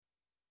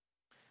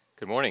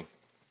Good morning.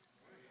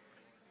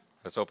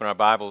 Let's open our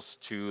Bibles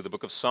to the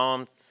book of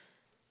Psalm,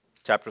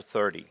 chapter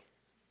 30.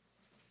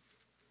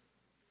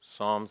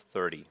 Psalm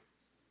 30.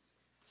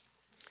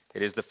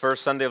 It is the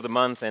first Sunday of the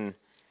month, and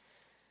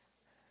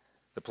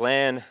the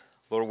plan,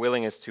 Lord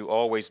willing, is to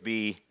always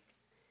be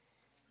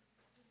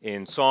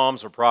in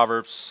Psalms or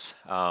Proverbs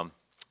on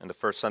the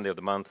first Sunday of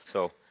the month.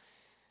 So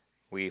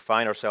we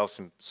find ourselves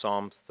in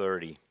Psalm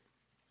 30.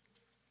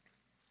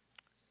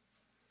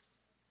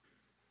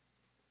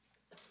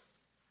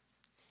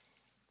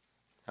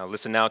 Now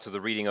listen now to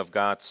the reading of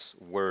God's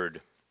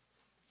Word.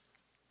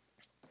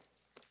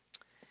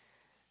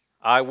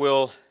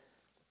 Let's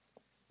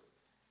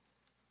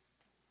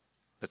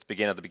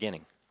begin at the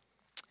beginning.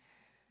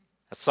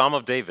 A Psalm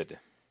of David,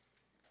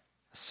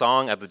 a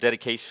song at the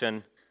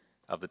dedication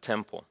of the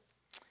temple.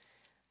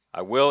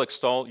 I will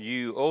extol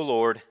you, O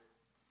Lord,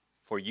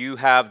 for you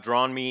have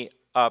drawn me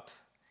up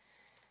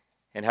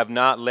and have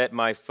not let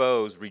my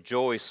foes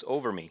rejoice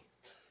over me.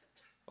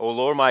 O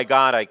Lord my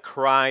God, I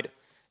cried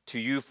to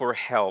you for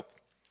help,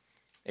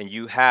 and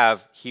you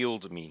have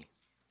healed me.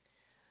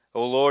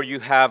 O Lord, you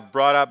have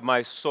brought up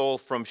my soul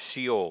from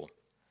Sheol.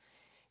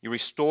 You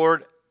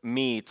restored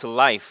me to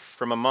life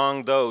from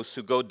among those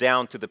who go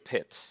down to the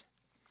pit.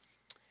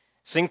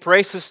 Sing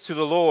praises to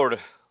the Lord,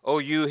 O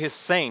you his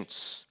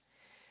saints,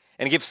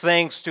 and give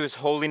thanks to his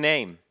holy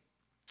name.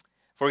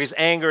 For his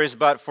anger is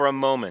but for a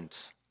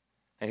moment,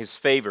 and his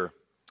favor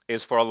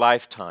is for a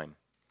lifetime.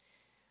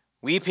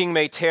 Weeping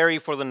may tarry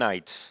for the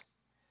night,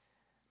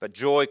 but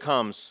joy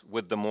comes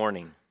with the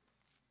morning.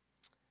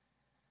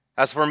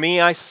 As for me,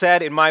 I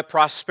said, in my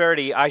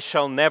prosperity I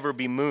shall never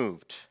be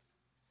moved.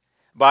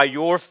 By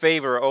your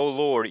favor, O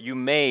Lord, you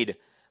made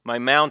my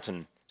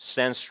mountain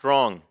stand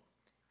strong.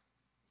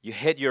 You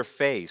hid your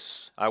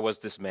face, I was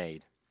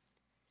dismayed.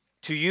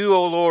 To you,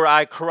 O Lord,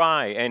 I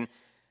cry, and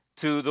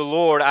to the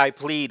Lord I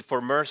plead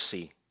for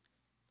mercy.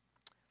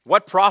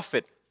 What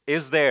profit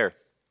is there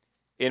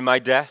in my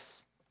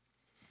death?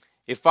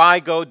 If I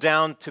go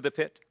down to the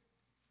pit,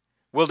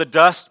 will the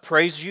dust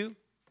praise you?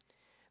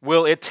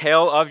 Will it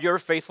tell of your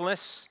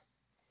faithfulness?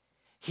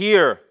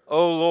 Hear,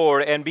 O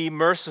Lord, and be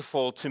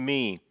merciful to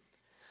me.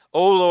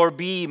 O Lord,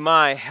 be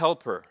my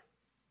helper.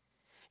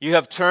 You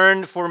have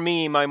turned for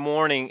me my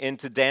mourning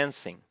into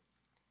dancing.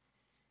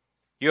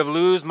 You have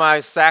loosed my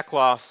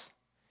sackcloth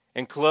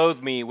and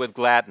clothed me with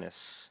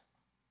gladness,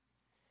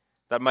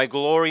 that my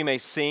glory may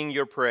sing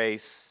your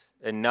praise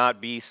and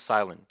not be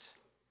silent.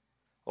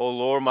 O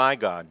Lord my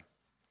God,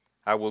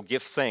 I will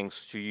give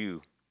thanks to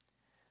you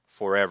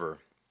forever.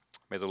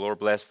 May the Lord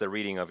bless the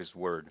reading of his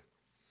word.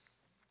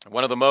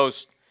 One of the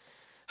most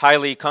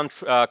highly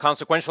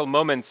consequential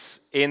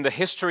moments in the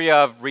history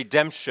of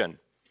redemption,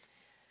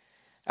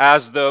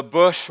 as the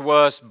bush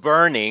was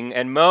burning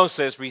and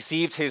Moses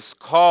received his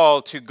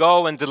call to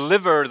go and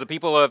deliver the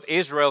people of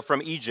Israel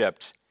from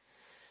Egypt,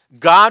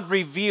 God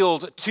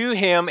revealed to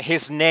him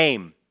his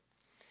name.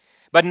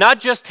 But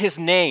not just his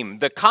name.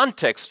 The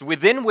context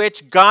within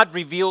which God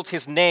revealed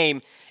his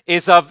name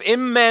is of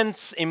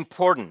immense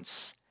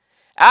importance.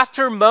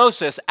 After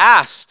Moses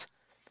asked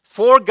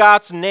for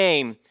God's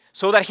name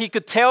so that he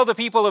could tell the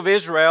people of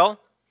Israel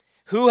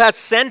who had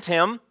sent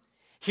him,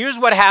 here's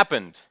what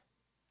happened.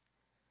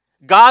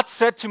 God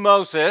said to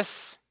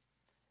Moses,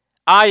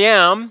 I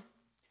am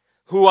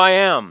who I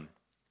am.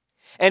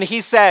 And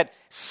he said,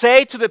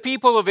 say to the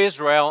people of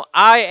Israel,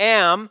 I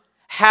am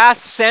has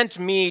sent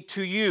me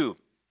to you.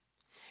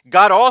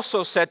 God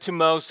also said to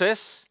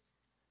Moses,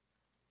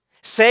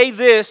 say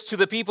this to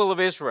the people of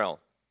Israel,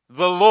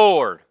 the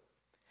Lord,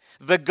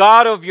 the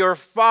God of your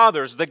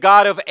fathers, the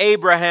God of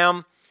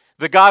Abraham,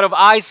 the God of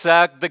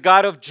Isaac, the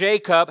God of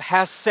Jacob,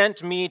 has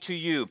sent me to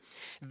you.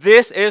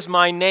 This is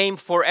my name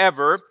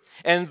forever,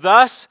 and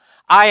thus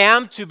I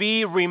am to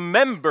be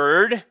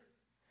remembered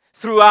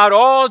throughout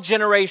all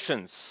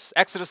generations.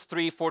 Exodus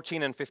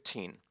 3:14 and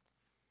 15.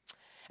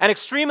 An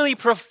extremely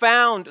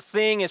profound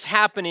thing is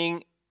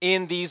happening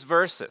in these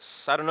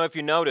verses. I don't know if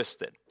you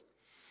noticed it.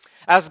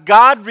 As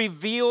God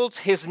revealed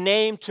his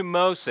name to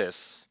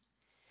Moses,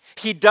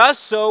 he does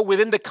so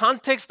within the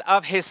context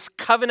of his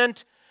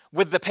covenant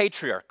with the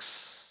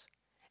patriarchs,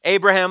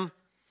 Abraham,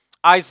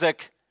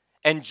 Isaac,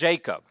 and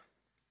Jacob.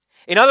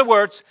 In other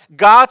words,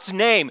 God's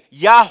name,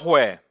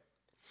 Yahweh,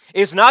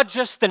 is not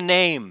just a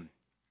name,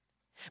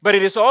 but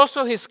it is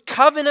also his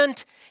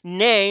covenant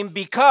name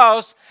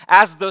because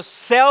as the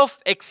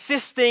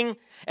self-existing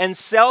and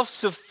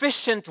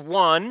self-sufficient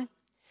one,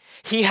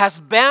 he has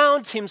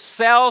bound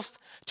himself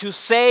to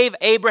save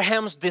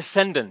Abraham's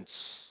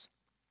descendants.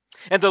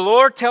 And the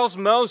Lord tells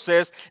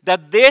Moses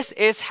that this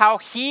is how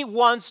he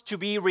wants to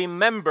be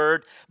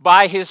remembered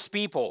by his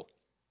people,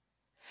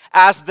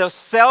 as the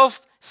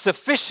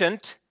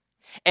self-sufficient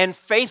and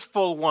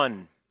faithful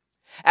one.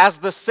 As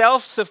the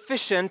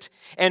self-sufficient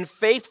and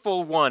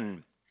faithful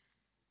one.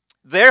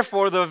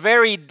 Therefore, the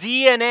very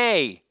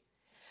DNA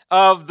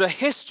of the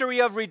history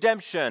of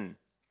redemption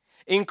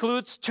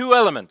includes two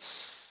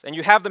elements, and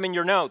you have them in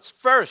your notes.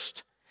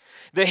 First,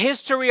 the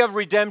history of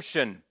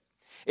redemption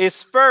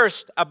is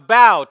first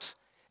about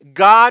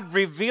God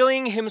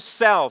revealing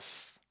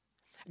Himself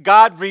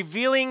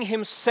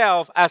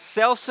as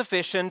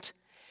self-sufficient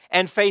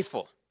and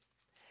faithful.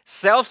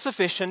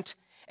 Self-sufficient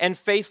and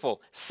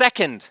faithful.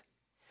 Second,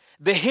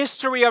 the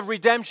history of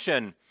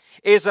redemption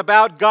is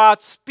about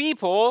God's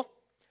people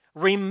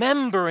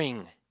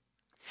remembering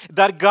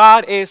that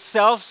God is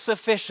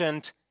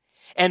self-sufficient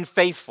and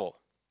faithful.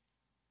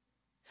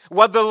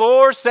 What the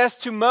Lord says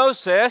to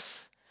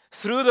Moses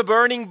through the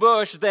burning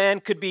bush then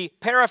could be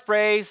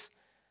paraphrased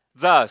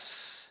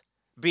thus: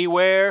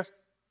 beware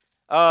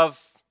of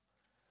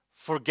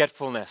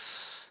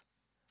forgetfulness.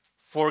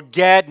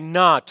 Forget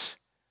not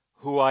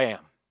who I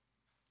am.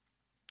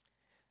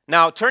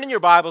 Now, turn in your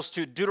Bibles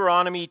to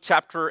Deuteronomy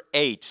chapter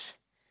 8.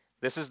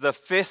 This is the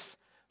fifth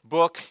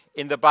book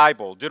in the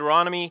Bible,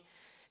 Deuteronomy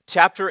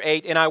chapter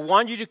 8. And I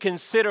want you to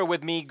consider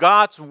with me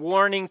God's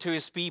warning to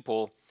His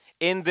people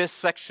in this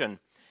section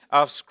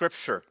of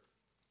Scripture.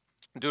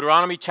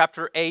 Deuteronomy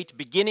chapter 8,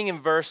 beginning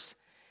in verse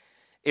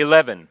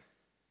 11.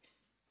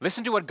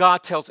 Listen to what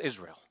God tells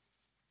Israel.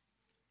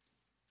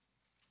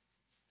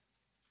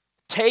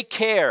 Take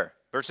care,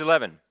 verse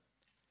 11,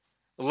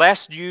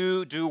 lest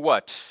you do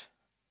what?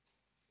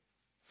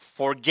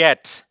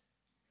 Forget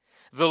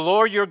the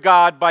Lord your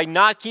God by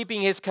not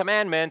keeping His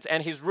commandments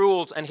and His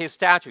rules and His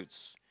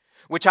statutes,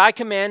 which I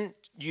command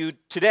you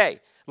today,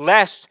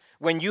 lest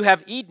when you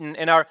have eaten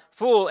and are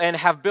full and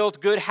have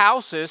built good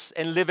houses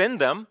and live in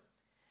them,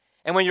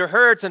 and when your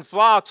herds and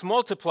flocks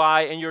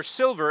multiply and your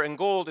silver and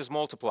gold is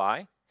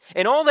multiplied,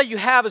 and all that you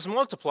have is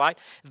multiplied,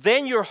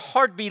 then your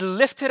heart be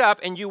lifted up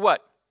and you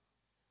what?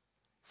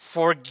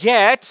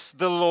 Forget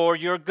the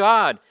Lord your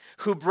God,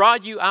 who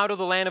brought you out of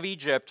the land of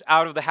Egypt,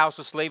 out of the house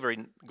of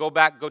slavery. Go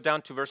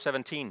down to verse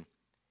 17.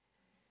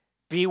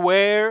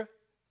 Beware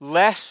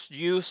lest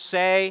you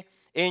say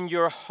in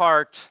your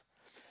heart,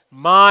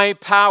 my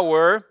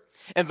power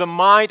and the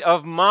might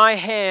of my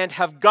hand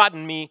have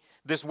gotten me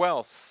this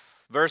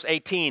wealth. Verse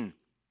 18.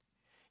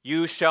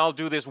 You shall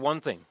do this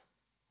one thing.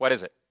 What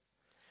is it?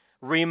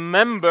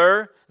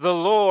 Remember the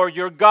Lord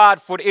your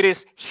God, for it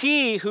is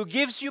He who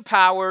gives you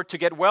power to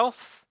get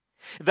wealth,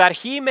 that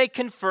He may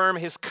confirm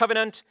His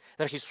covenant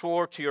that He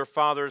swore to your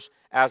fathers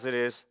as it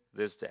is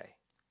this day.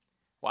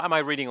 Why am I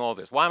reading all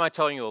this? Why am I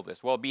telling you all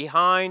this? Well,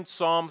 behind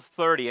Psalm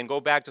 30, and go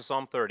back to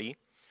Psalm 30,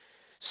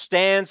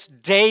 stands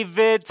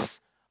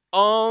David's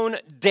own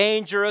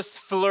dangerous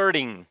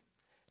flirting,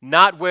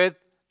 not with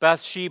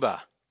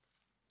Bathsheba,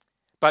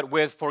 but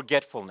with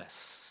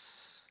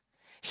forgetfulness.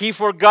 He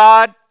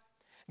forgot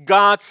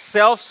God's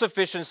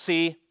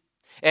self-sufficiency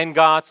and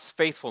God's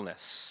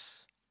faithfulness.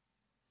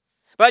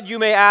 But you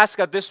may ask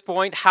at this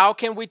point, how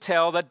can we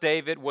tell that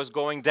David was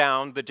going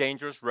down the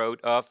dangerous road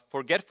of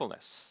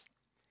forgetfulness?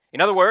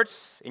 In other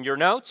words, in your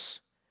notes,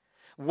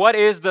 what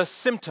is the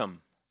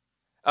symptom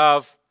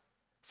of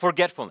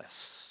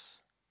forgetfulness?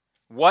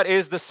 What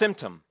is the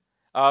symptom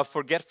of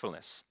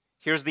forgetfulness?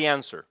 Here's the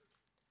answer.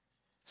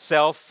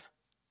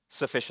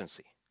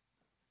 Self-sufficiency.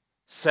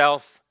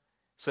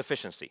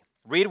 Self-sufficiency.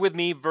 Read with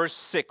me verse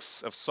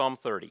 6 of Psalm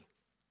 30.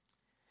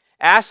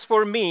 As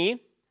for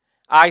me,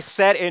 I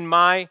said in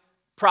my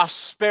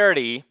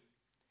prosperity,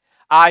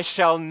 I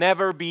shall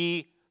never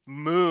be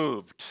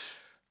moved.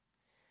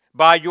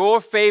 By your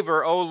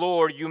favor, O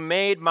Lord, you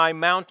made my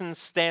mountains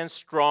stand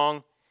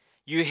strong.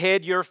 You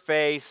hid your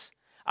face.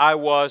 I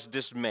was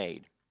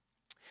dismayed.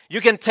 You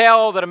can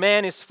tell that a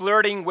man is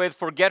flirting with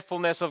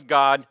forgetfulness of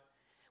God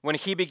when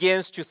he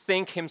begins to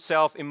think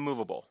himself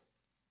immovable.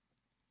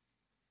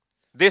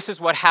 This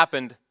is what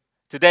happened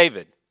to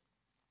David.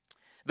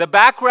 The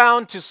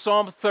background to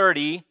Psalm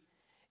 30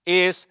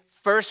 is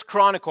 1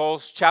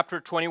 Chronicles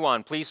chapter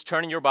 21. Please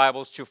turn in your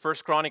Bibles to 1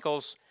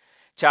 Chronicles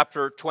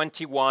chapter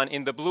 21.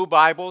 In the blue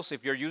Bibles,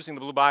 if you're using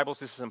the blue Bibles,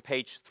 this is on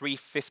page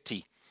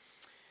 350.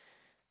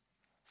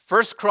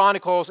 1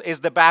 Chronicles is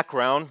the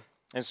background,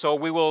 and so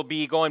we will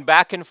be going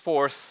back and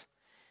forth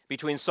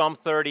between Psalm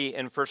 30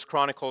 and 1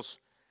 Chronicles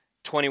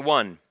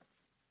 21.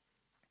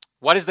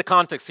 What is the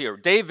context here?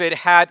 David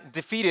had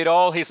defeated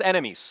all his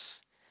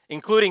enemies,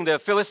 including the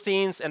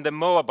Philistines and the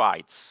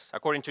Moabites,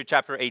 according to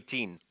chapter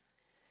 18.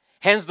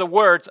 Hence the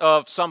words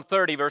of Psalm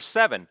 30, verse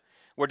 7,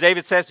 where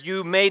David says,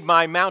 you made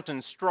my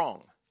mountain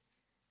strong.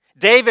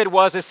 David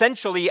was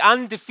essentially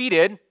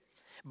undefeated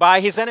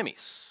by his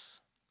enemies.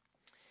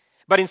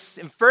 But in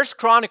 1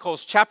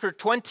 Chronicles chapter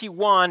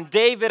 21,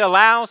 David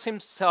allows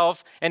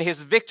himself and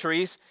his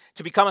victories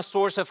to become a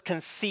source of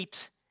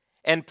conceit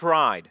and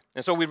pride.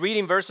 And so we read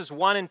in verses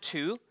 1 and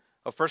 2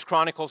 of 1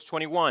 Chronicles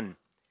 21.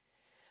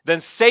 Then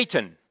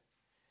Satan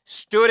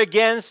stood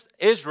against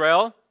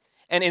Israel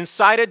and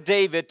incited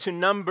David to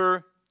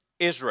number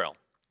Israel.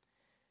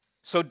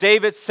 So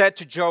David said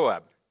to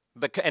Joab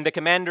and the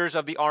commanders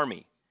of the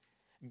army,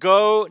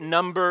 go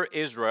number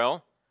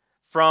Israel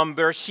from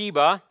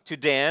Beersheba to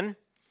Dan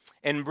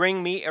and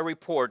bring me a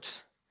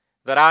report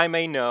that I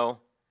may know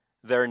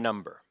their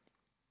number.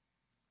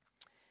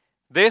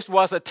 This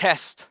was a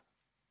test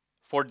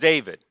for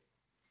David.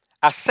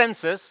 A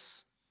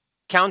census,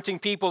 counting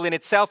people in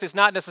itself, is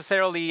not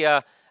necessarily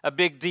a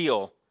big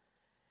deal.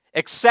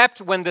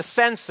 except when the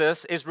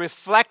census is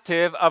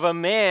reflective of a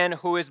man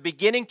who is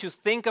beginning to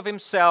think of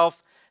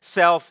himself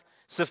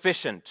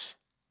self-sufficient.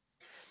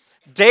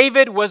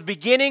 David was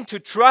beginning to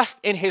trust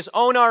in his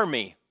own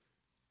army,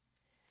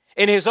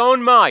 in his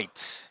own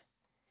might,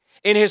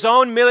 in his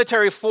own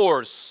military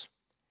force,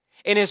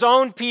 in his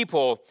own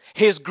people,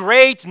 his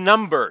great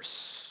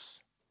numbers.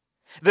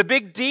 The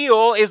big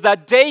deal is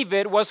that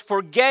David was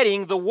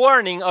forgetting the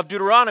warning of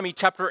Deuteronomy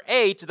chapter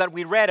 8 that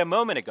we read a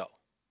moment ago.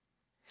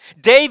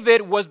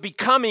 David was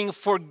becoming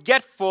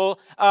forgetful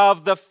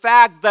of the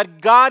fact that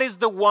God is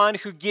the one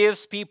who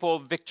gives people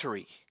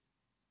victory.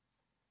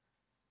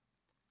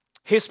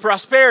 His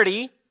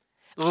prosperity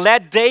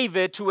led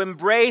David to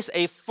embrace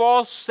a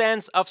false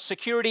sense of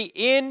security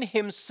in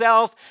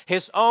himself,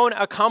 his own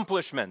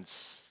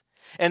accomplishments.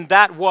 And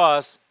that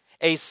was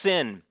a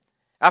sin.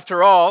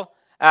 After all,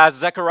 as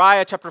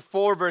Zechariah chapter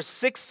 4 verse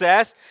 6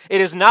 says,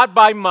 it is not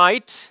by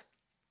might,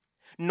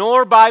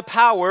 nor by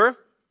power,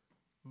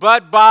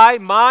 but by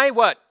my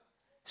what?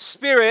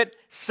 Spirit,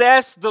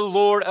 says the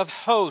Lord of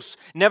hosts.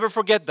 Never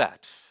forget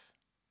that.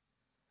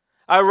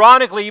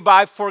 Ironically,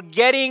 by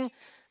forgetting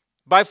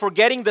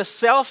the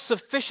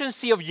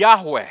self-sufficiency of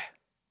Yahweh,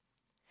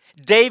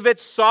 David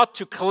sought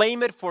to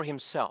claim it for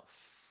himself.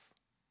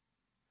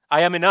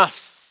 I am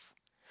enough.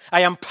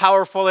 I am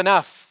powerful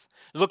enough.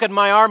 Look at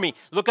my army.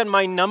 Look at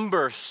my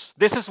numbers.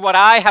 This is what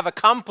I have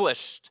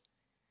accomplished.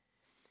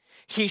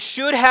 He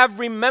should have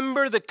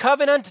remembered the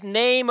covenant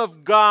name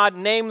of God,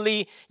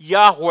 namely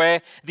Yahweh,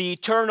 the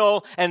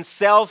eternal and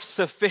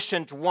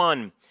self-sufficient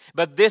one.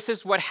 But this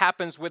is what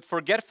happens with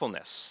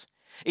forgetfulness.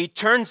 It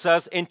turns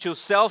us into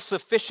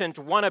self-sufficient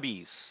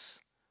wannabes,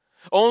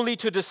 only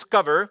to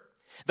discover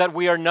that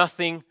we are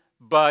nothing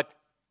but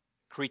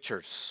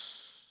creatures.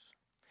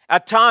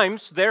 At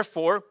times,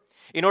 therefore,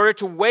 in order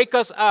to wake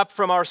us up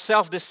from our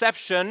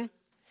self-deception,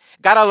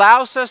 God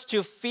allows us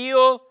to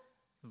feel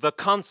the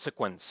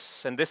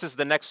consequence. And this is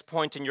the next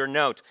point in your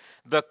note.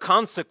 The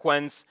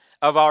consequence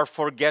of our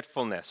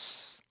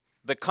forgetfulness.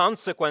 The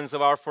consequence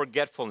of our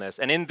forgetfulness.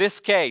 And in this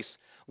case,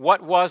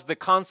 what was the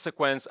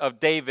consequence of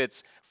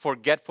David's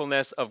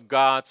forgetfulness of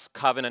God's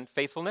covenant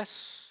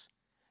faithfulness?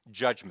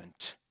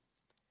 Judgment.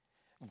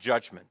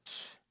 Judgment.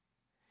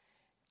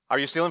 Are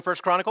you still in 1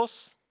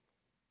 Chronicles?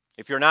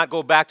 If you're not,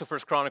 go back to 1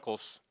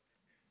 Chronicles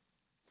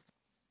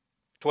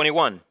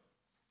 21.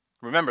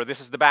 Remember, this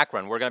is the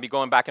background. We're going to be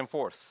going back and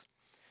forth.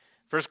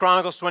 1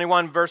 Chronicles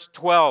 21, verse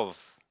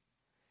 12.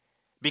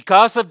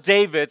 Because of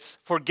David's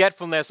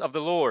forgetfulness of the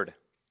Lord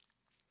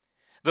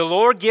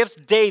gives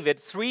David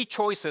 3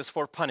 choices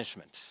for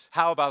punishment.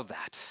 How about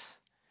that?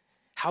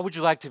 How would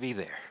you like to be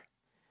there?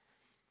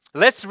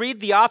 Let's read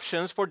the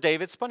options for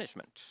David's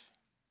punishment.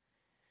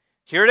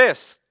 Here it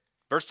is,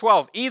 verse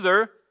 12.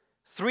 Either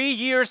 3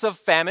 years of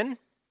famine,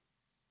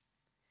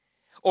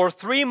 or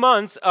 3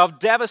 months of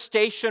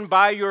devastation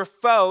by your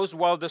foes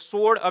while the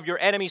sword of your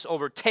enemies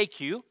overtake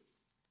you,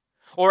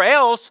 or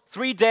else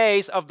 3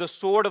 days of the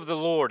sword of the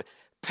Lord,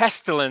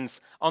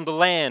 pestilence on the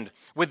land,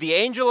 with the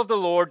angel of the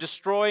Lord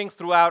destroying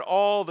throughout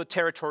all the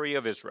territory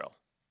of Israel.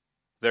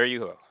 There you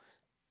go.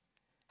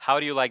 How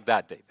do you like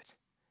that, David?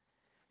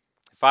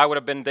 If I would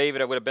have been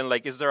David, I would have been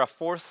like, is there a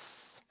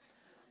 4th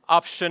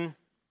option?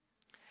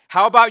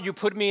 How about you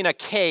put me in a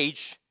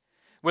cage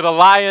with a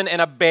lion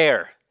and a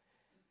bear,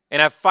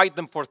 and I fight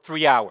them for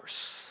 3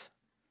 hours?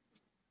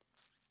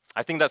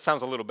 I think that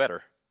sounds a little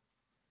better.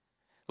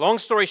 Long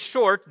story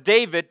short,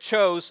 David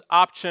chose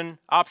option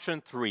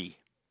 3,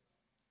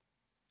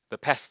 the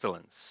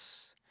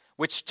pestilence,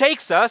 which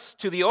takes us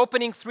to the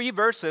opening 3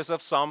 verses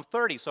of Psalm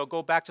 30. So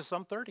go back to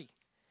Psalm 30.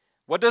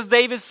 What does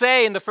David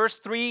say in the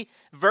first 3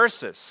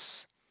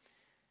 verses?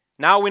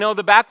 Now we know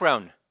the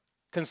background.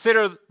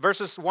 Consider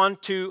verses 1,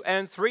 2,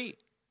 and 3.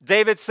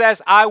 David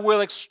says, I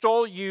will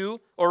extol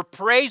you or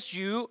praise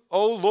you,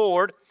 O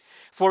Lord,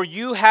 for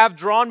you have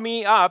drawn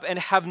me up and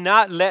have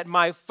not let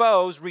my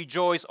foes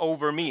rejoice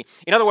over me.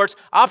 In other words,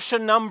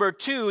 option number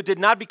 2 did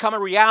not become a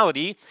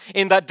reality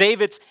in that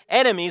David's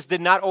enemies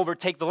did not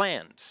overtake the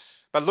land.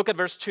 But look at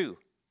verse 2.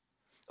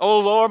 O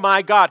Lord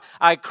my God,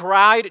 I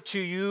cried to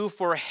you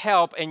for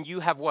help, and you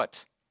have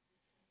what?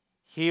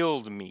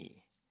 Healed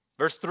me.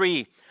 Verse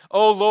 3.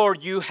 O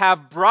Lord, you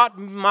have brought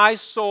my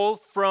soul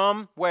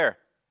from where?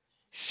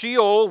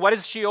 Sheol. What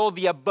is Sheol?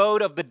 The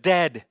abode of the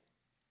dead.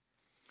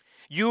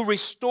 You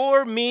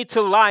restore me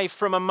to life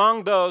from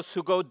among those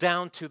who go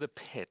down to the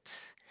pit.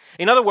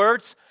 In other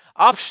words,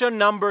 option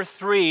number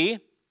 3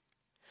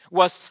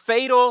 was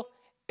fatal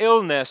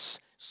illness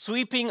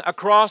sweeping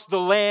across the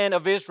land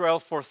of Israel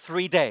for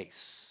 3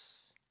 days.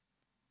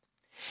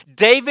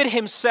 David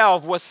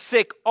himself was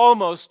sick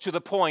almost to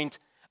the point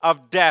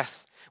of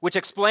death, which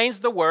explains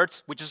the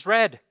words we just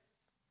read.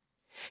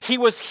 He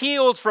was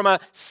healed from a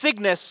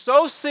sickness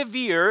so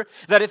severe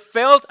that it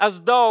felt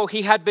as though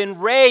he had been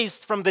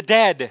raised from the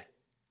dead.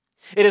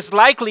 It is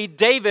likely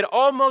David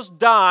almost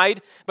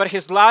died, but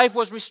his life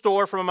was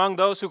restored from among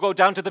those who go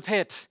down to the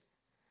pit.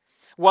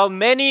 While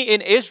many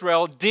in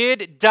Israel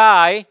did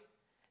die,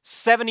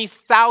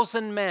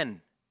 70,000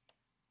 men,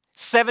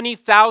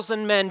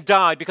 70,000 men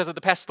died because of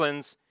the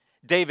pestilence.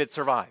 David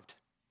survived.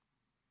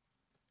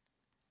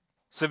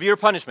 Severe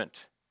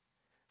punishment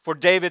for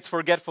David's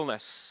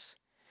forgetfulness.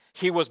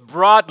 He was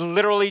brought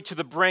literally to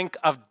the brink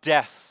of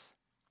death.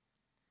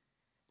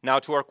 Now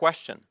to our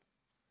question.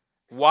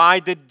 Why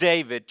did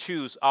David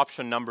choose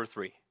option number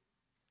 3?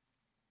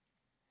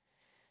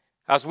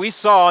 As we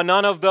saw,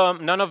 none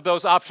of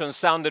those options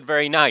sounded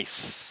very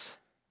nice.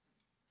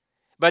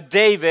 But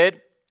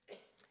David,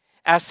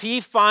 as he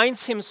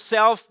finds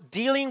himself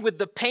dealing with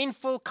the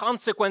painful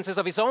consequences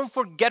of his own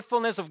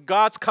forgetfulness of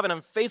God's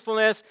covenant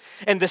faithfulness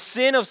and the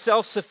sin of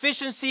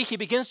self-sufficiency, he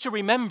begins to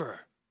remember.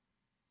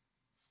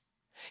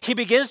 He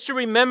begins to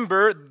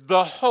remember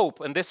the hope,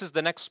 and this is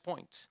the next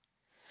point,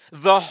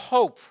 the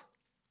hope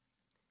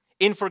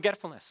in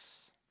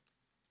forgetfulness.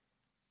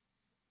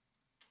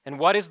 And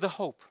what is the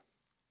hope?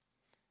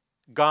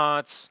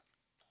 God's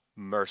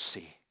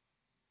mercy.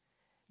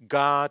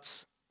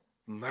 God's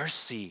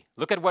mercy.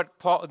 Look at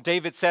what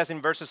David says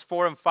in verses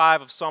 4 and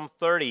 5 of Psalm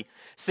 30.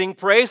 Sing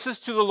praises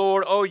to the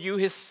Lord, O you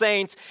his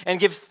saints, and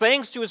give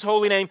thanks to his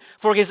holy name,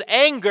 for his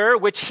anger,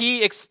 which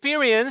he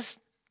experienced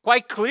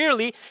quite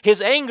clearly,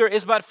 his anger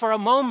is but for a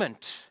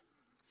moment,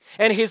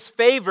 and his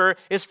favor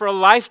is for a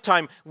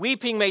lifetime.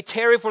 Weeping may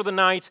tarry for the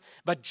night,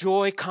 but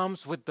joy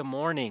comes with the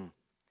morning.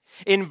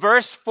 In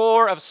verse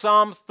 4 of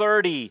Psalm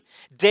 30,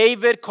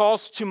 David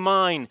calls to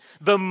mind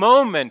the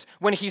moment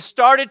when he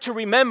started to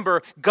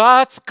remember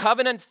God's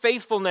covenant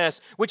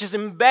faithfulness, which is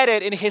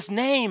embedded in his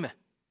name.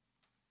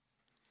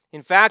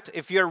 In fact,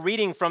 if you're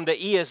reading from the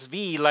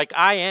ESV like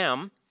I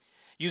am,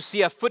 you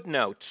see a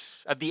footnote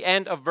at the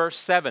end of verse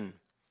 7,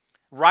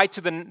 right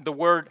to the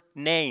word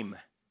name.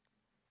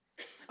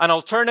 An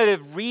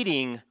alternative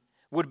reading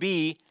would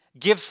be,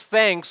 give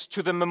thanks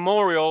to the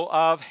memorial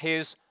of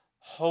his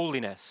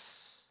holiness.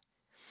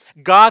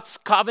 God's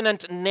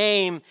covenant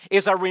name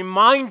is a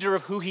reminder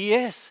of who he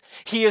is.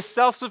 He is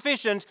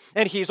self-sufficient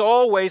and he's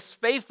always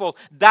faithful.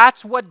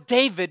 That's what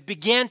David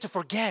began to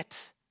forget.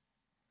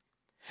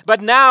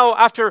 But now,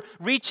 after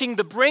reaching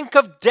the brink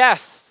of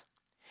death,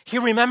 he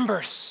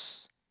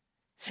remembers.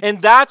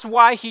 And that's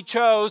why he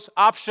chose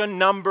option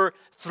number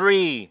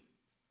 3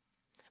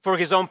 for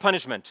his own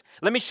punishment.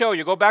 Let me show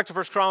you. Go back to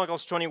 1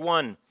 Chronicles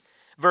 21,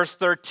 verse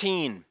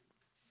 13.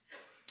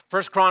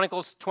 1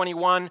 Chronicles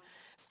 21,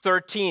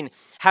 13.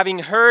 Having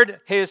heard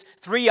his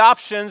 3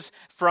 options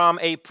from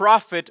a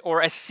prophet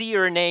or a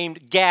seer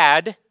named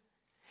Gad,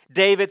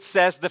 David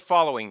says the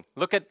following.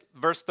 Look at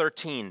verse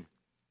 13.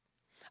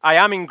 I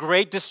am in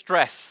great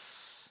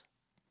distress.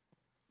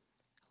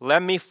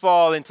 Let me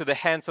fall into the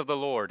hands of the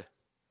Lord.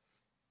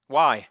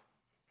 Why?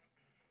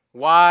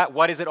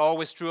 What is it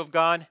always true of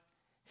God?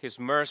 His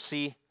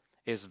mercy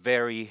is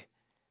very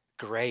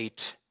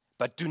great.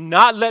 But do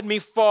not let me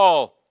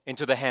fall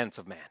into the hands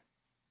of man.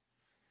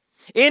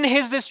 In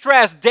his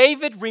distress,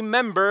 David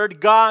remembered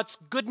God's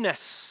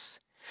goodness.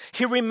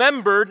 He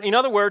remembered, in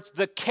other words,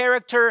 the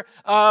character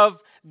of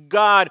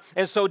God.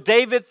 And so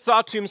David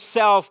thought to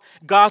himself,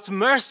 God's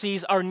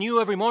mercies are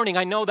new every morning.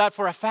 I know that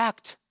for a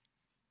fact.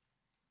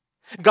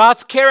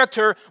 God's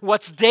character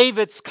was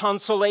David's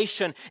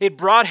consolation. It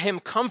brought him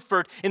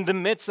comfort in the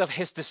midst of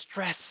his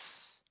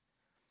distress.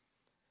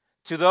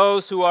 To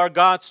those who are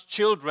God's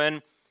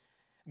children,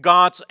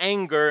 God's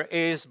anger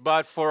is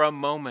but for a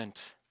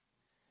moment,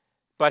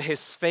 but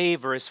his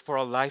favor is for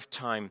a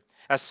lifetime.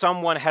 As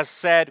someone has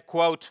said,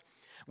 quote,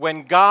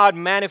 when God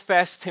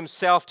manifests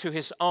himself to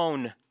his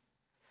own,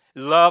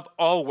 love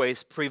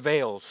always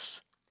prevails.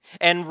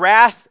 And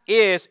wrath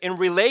is, in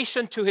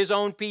relation to his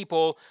own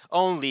people,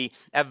 only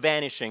a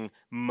vanishing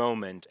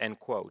moment, end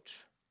quote.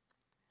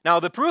 Now,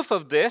 the proof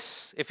of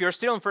this, if you're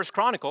still in 1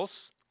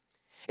 Chronicles,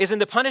 is in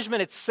the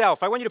punishment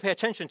itself. I want you to pay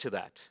attention to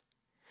that.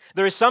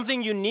 There is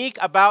something unique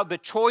about the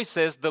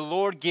choices the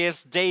Lord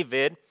gives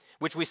David,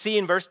 which we see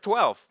in verse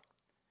 12.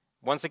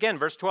 Once again,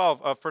 verse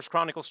 12 of 1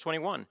 Chronicles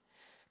 21.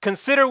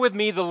 Consider with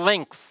me the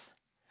length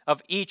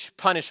of each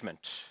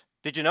punishment.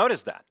 Did you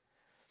notice that?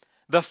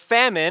 The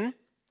famine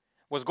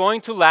was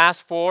going to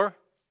last for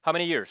how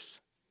many years?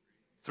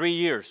 3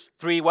 years.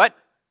 3 what?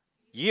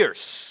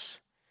 Years.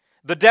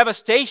 The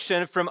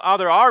devastation from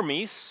other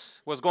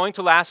armies was going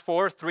to last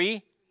for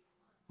 3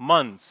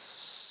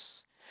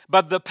 months.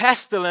 But the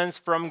pestilence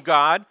from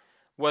God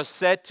was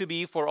said to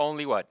be for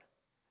only what?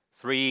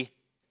 3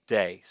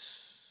 days.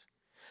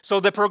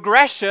 So the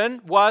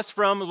progression was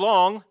from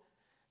long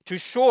to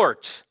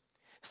short.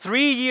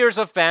 3 years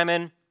of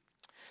famine,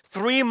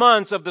 3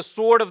 months of the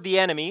sword of the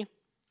enemy,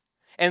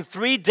 and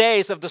 3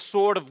 days of the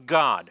sword of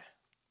God.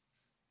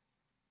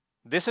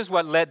 This is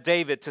what led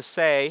David to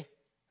say,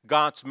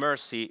 God's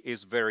mercy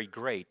is very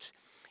great.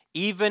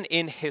 Even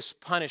in his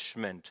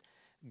punishment,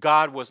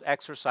 God was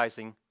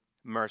exercising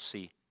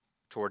mercy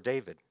toward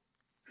David.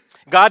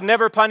 God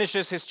never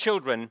punishes his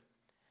children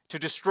to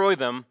destroy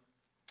them,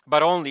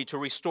 but only to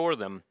restore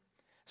them,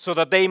 so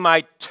that they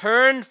might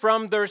turn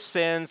from their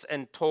sins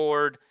and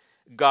toward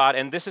God.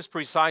 And this is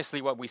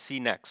precisely what we see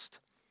next.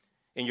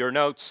 In your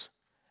notes,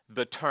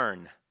 the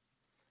turn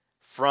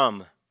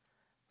from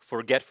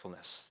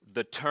forgetfulness.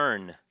 The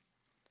turn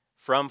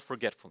from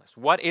forgetfulness.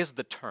 What is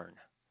the turn?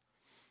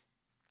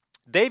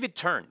 David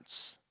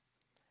turns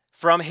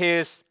from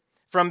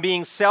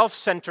being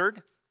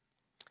self-centered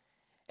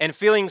and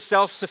feeling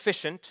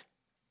self-sufficient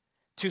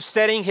to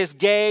setting his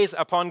gaze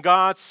upon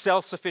God's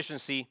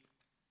self-sufficiency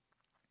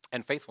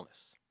and faithfulness.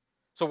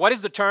 So what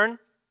is the turn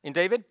in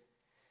David?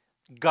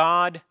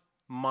 God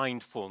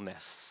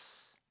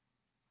mindfulness.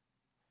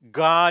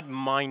 God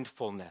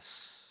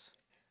mindfulness.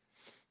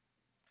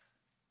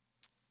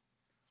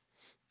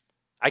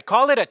 I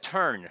call it a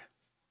turn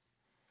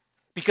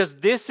because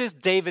this is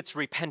David's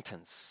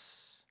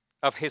repentance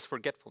of his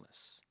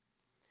forgetfulness.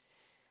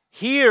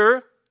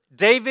 Here,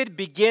 David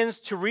begins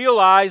to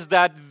realize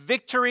that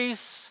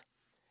victories,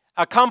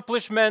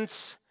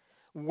 accomplishments,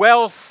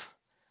 wealth,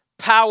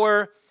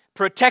 power,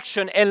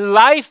 protection, and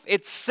life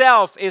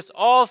itself is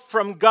all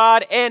from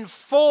God and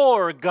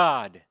for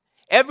God.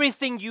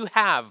 Everything you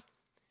have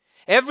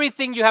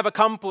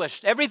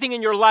accomplished, everything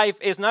in your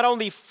life is not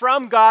only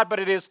from God, but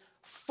it is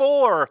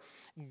for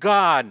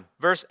God.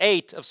 Verse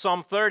 8 of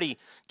Psalm 30,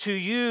 to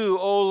you,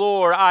 O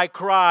Lord, I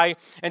cry,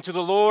 and to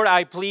the Lord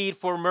I plead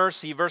for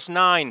mercy. Verse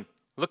 9,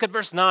 look at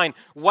verse 9.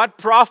 What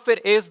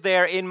profit is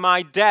there in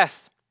my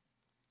death?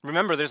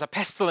 Remember, there's a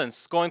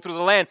pestilence going through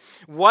the land.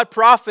 What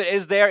profit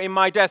is there in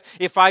my death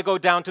if I go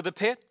down to the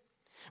pit?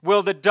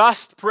 Will the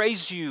dust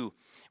praise you?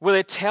 Will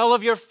it tell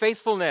of your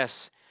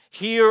faithfulness?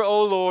 Hear,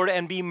 O Lord,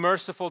 and be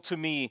merciful to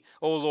me.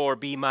 O Lord,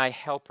 be my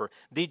helper.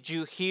 Did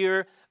you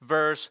hear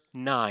verse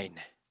 9?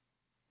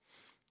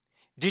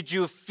 Did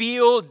you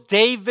feel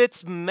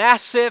David's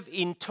massive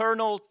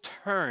internal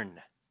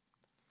turn?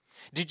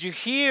 Did you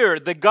hear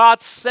the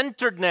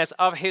God-centeredness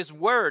of his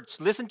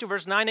words? Listen to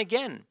verse 9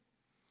 again.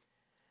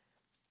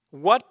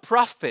 What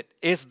profit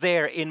is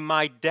there in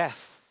my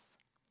death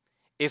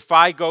if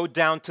I go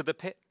down to the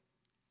pit?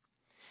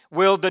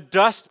 Will the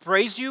dust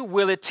praise you?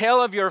 Will it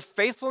tell of your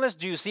faithfulness?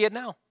 Do you see it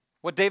now?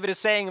 What David is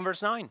saying in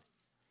verse 9.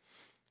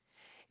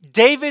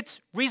 David's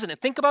reasoning,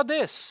 think about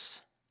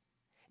this.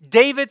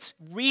 David's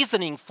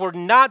reasoning for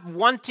not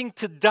wanting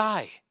to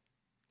die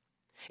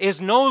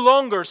is no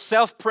longer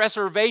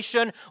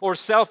self-preservation or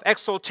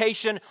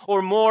self-exaltation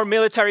or more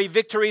military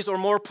victories or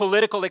more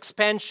political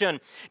expansion.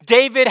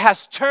 David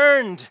has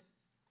turned.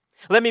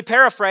 Let me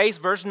paraphrase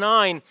verse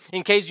 9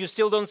 in case you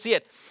still don't see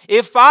it.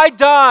 If I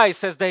die,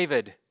 says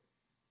David,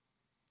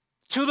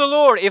 to the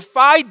Lord, if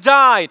I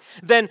died,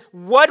 then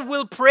what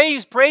will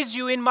praise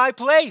you in my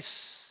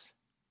place?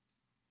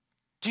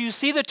 Do you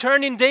see the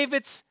turn in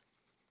David's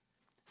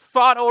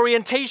thought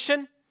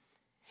orientation?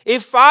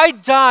 If I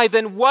die,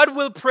 then what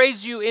will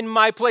praise you in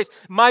my place?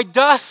 My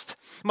dust,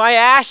 my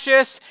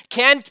ashes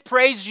can't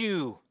praise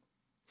you.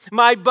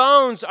 My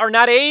bones are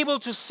not able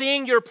to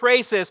sing your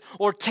praises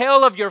or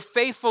tell of your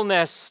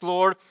faithfulness,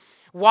 Lord.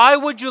 Why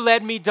would you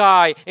let me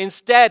die?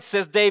 Instead,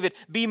 says David,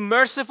 be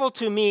merciful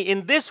to me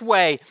in this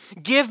way.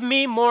 Give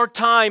me more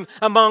time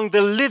among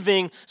the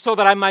living so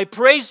that I might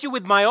praise you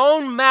with my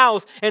own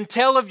mouth and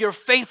tell of your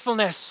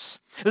faithfulness.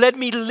 Let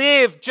me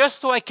live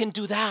just so I can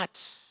do that.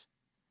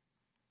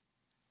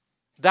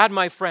 That,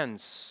 my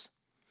friends,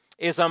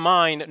 is a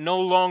mind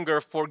no longer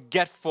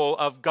forgetful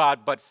of God,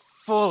 but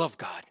full of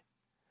God.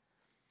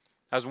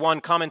 As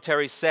one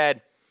commentary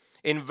said,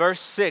 in verse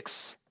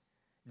 6,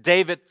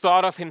 David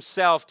thought of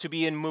himself to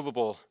be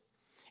immovable.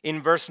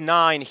 In verse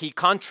 9, he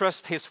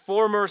contrasts his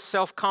former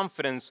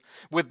self-confidence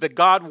with the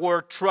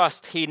God-word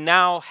trust he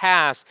now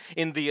has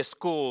in the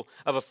school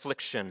of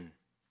affliction.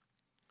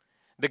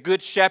 The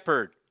good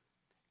shepherd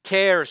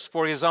cares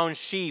for his own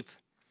sheep.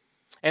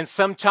 And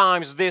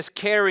sometimes this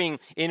caring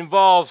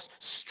involves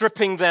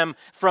stripping them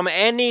from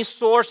any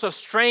source of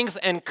strength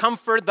and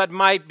comfort that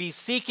might be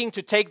seeking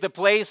to take the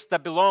place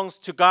that belongs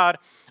to God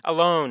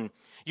alone.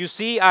 You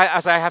see,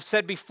 as I have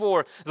said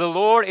before, the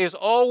Lord is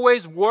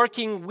always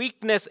working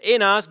weakness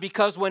in us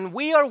because when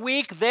we are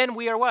weak, then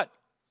we are what?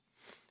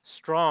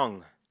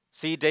 Strong.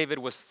 See, David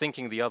was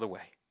thinking the other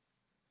way.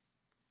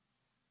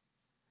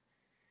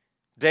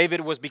 David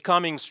was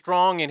becoming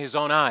strong in his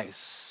own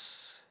eyes.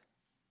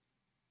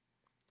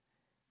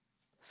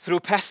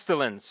 Through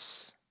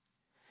pestilence,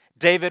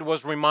 David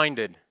was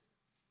reminded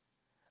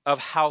of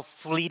how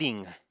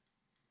fleeting,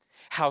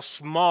 how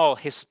small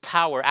his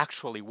power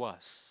actually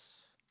was.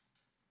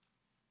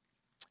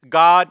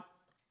 God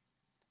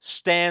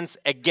stands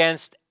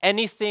against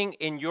anything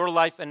in your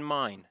life and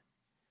mine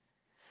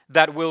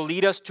that will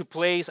lead us to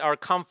place our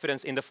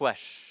confidence in the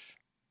flesh.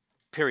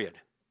 Period.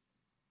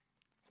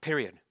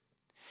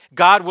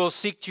 God will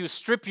seek to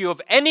strip you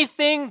of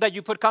anything that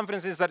you put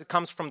confidence in that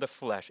comes from the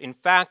flesh. In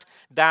fact,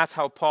 that's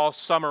how Paul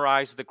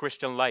summarized the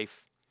Christian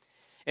life.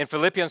 In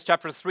Philippians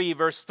chapter 3,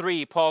 verse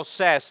 3, Paul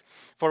says,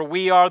 "For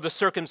we are the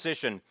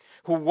circumcision,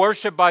 who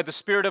worship by the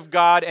Spirit of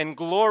God and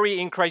glory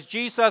in Christ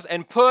Jesus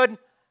and put,"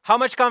 how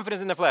much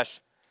confidence in the flesh?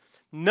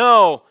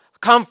 No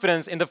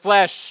confidence in the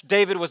flesh.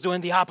 David was doing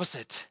the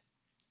opposite.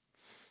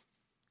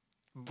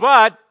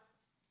 But,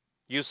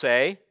 you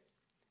say,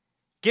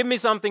 give me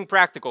something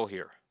practical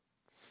here.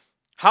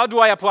 How do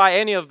I apply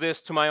any of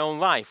this to my own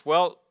life?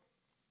 Well,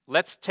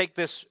 let's take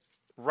this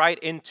right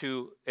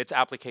into its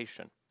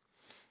application.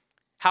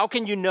 How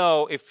can you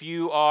know if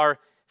you are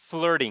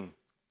flirting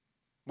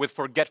with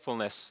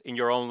forgetfulness in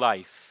your own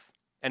life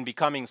and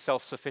becoming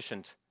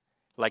self-sufficient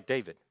like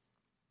David?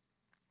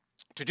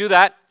 To do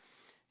that,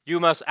 you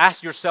must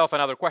ask yourself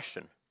another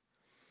question.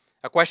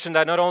 A question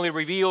that not only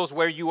reveals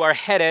where you are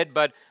headed,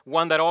 but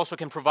one that also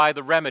can provide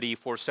the remedy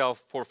for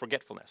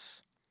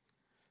forgetfulness.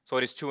 So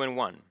it is 2 in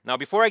 1. Now,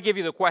 before I give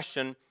you the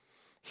question,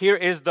 here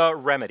is the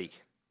remedy.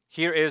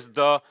 Here is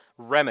the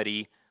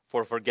remedy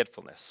for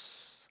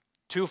forgetfulness.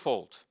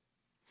 Twofold.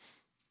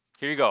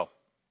 Here you go.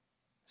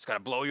 It's going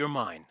to blow your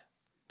mind.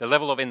 The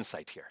level of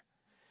insight here.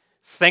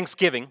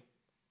 Thanksgiving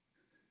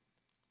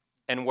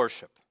and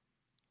worship.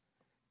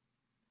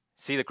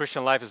 See, the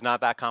Christian life is not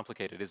that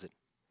complicated, is it?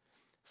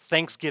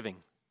 Thanksgiving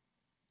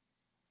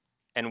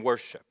and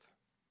worship.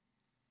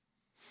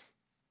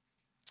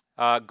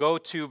 Go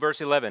to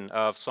verse 11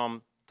 of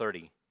Psalm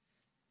 30.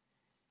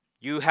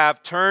 You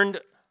have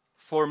turned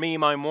for me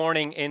my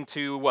mourning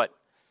into what?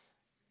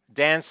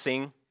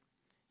 Dancing.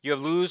 You have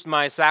loosed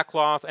my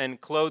sackcloth and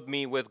clothed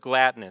me with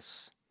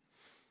gladness,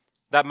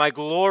 that my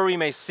glory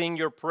may sing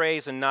your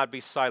praise and not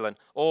be silent.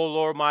 O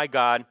Lord my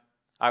God,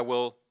 I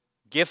will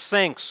give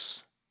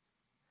thanks.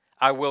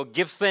 I will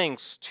give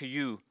thanks to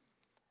you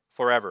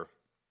forever.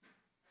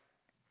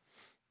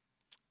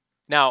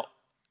 Now,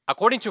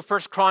 according to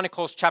 1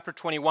 Chronicles chapter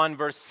 21,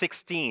 verse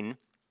 16,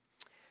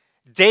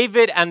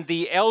 David and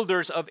the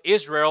elders of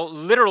Israel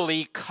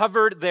literally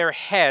covered their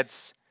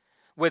heads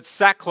with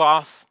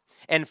sackcloth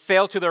and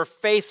fell to their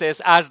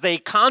faces as they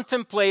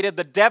contemplated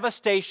the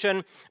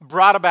devastation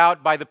brought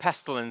about by the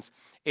pestilence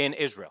in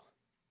Israel.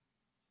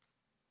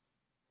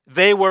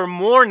 They were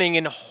mourning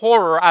in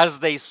horror as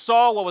they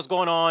saw what was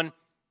going on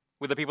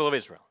with the people of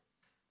Israel.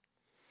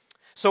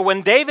 So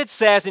when David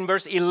says in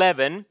verse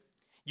 11,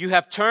 you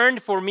have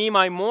turned for me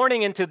my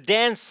mourning into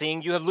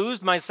dancing, you have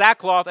loosed my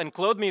sackcloth and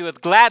clothed me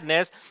with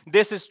gladness,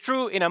 this is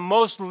true in a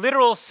most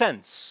literal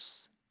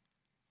sense.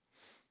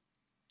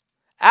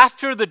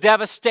 After the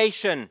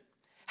devastation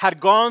had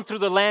gone through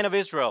the land of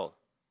Israel,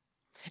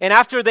 and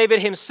after David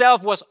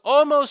himself was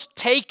almost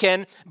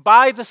taken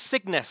by the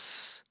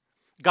sickness,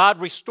 God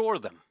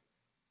restored them.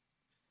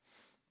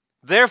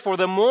 Therefore,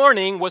 the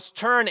mourning was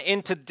turned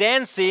into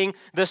dancing,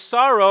 the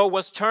sorrow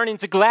was turned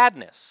into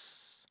gladness.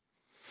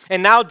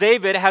 And now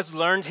David has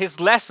learned his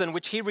lesson,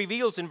 which he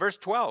reveals in verse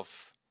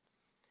 12.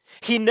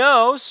 He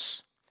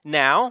knows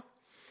now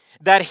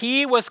that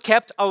he was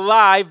kept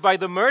alive by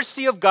the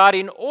mercy of God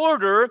in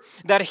order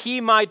that he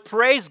might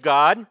praise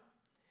God,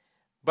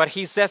 but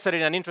he says it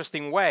in an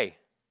interesting way.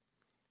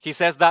 He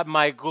says that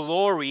my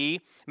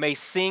glory may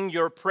sing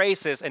your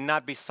praises and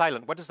not be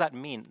silent. What does that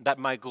mean? That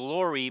my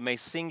glory may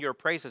sing your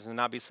praises and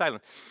not be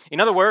silent. In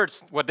other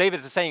words, what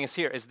David is saying is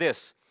here is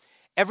this.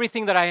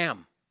 Everything that I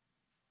am,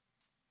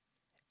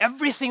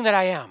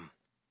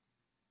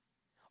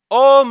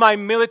 all my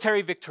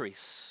military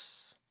victories,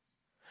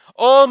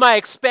 all my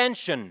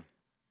expansion,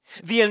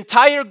 the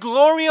entire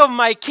glory of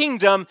my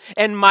kingdom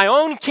and my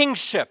own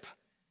kingship,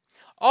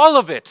 all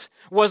of it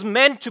was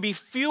meant to be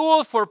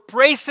fuel for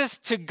praises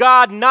to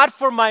God, not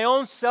for my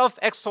own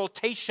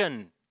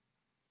self-exaltation.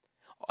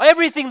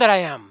 Everything that I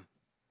am,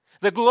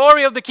 the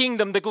glory of the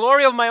kingdom, the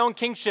glory of my own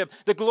kingship,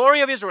 the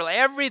glory of Israel,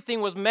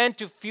 everything was meant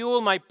to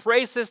fuel my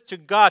praises to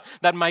God,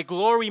 that my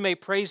glory may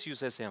praise you,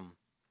 says him.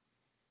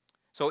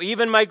 So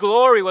even my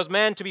glory was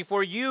meant to be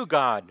for you,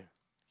 God.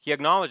 He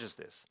acknowledges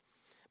this.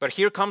 But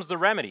here comes the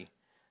remedy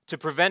to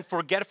prevent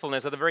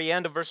forgetfulness at the very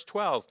end of verse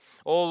 12.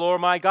 O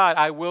Lord my God,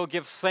 I will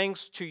give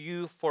thanks to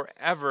you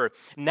forever.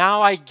 Now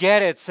I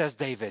get it, says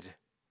David.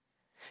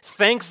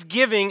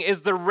 Thanksgiving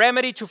is the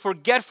remedy to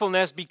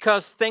forgetfulness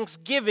because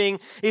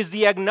thanksgiving is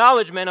the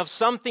acknowledgement of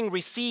something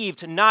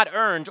received, not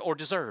earned or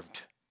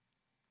deserved.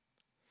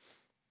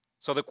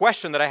 So the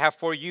question that I have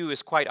for you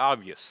is quite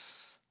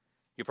obvious.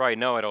 You probably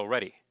know it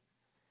already.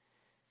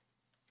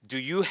 Do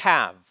you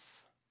have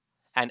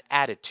an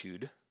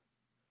attitude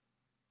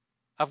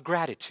of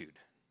gratitude?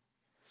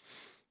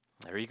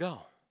 There you go.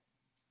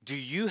 Do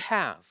you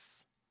have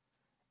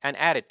an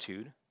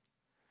attitude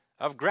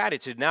of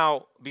gratitude?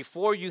 Now,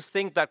 before you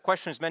think that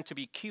question is meant to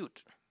be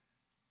cute,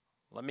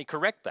 let me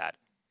correct that.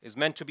 It's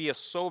meant to be a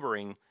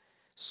sobering,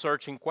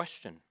 searching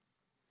question.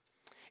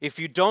 If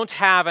you don't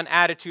have an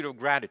attitude of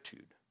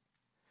gratitude,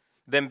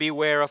 then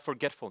beware of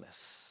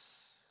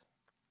forgetfulness.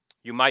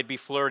 You might be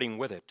flirting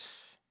with it.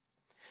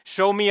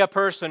 Show me a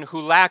person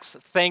who lacks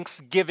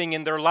thanksgiving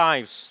in their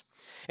lives,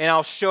 and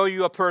I'll show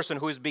you a person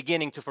who is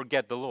beginning to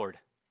forget the Lord.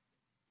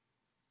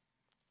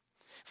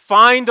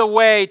 Find a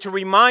way to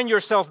remind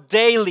yourself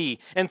daily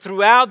and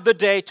throughout the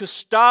day to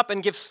stop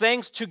and give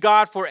thanks to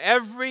God for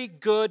every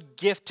good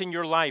gift in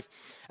your life.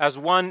 As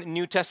one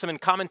New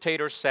Testament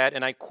commentator said,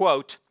 and I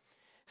quote,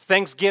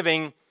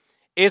 Thanksgiving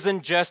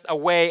isn't just a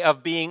way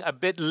of being a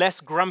bit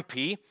less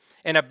grumpy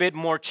and a bit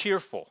more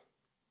cheerful.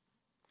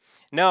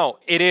 No,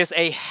 it is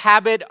a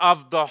habit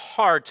of the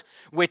heart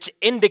which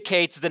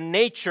indicates the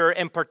nature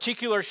and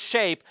particular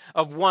shape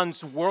of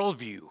one's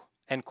worldview,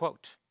 end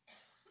quote.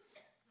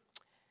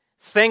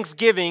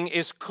 Thanksgiving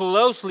is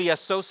closely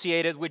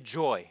associated with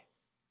joy.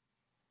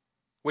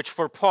 which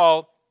for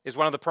Paul is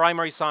one of the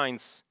primary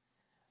signs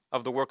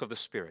of the work of the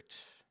Spirit.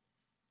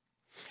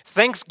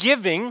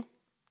 Thanksgiving,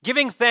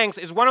 giving thanks,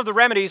 is one of the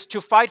remedies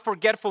to fight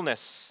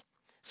forgetfulness.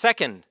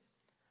 Second,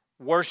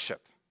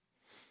 worship.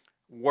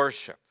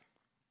 Worship.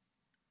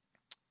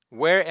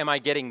 Where am I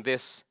getting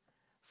this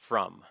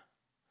from?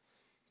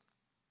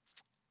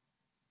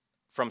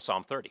 From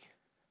Psalm 30.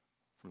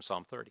 From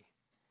Psalm 30.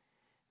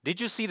 Did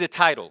you see the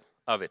title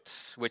of it,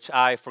 which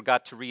I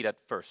forgot to read at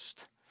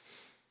first?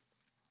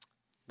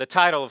 The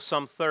title of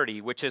Psalm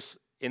 30, which is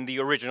in the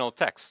original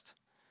text.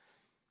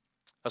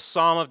 A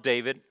Psalm of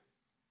David,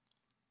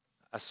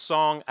 a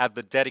song at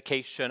the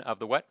dedication of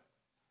the what?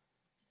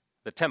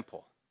 The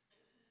temple.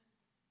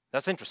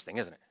 That's interesting,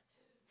 isn't it?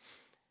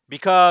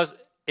 Because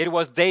it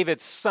was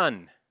David's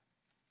son,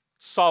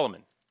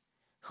 Solomon,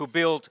 who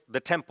built the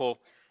temple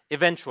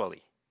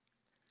eventually,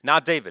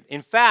 not David.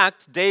 In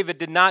fact, David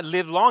did not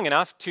live long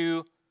enough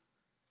to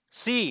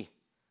see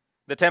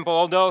the temple,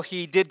 although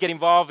he did get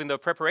involved in the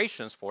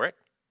preparations for it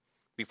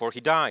before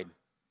he died.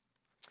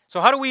 So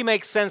how do we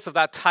make sense of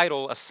that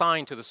title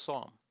assigned to the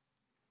psalm?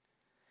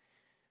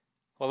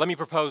 Well, let me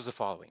propose the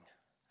following.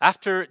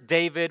 After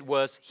David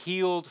was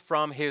healed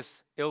from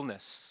his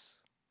illness,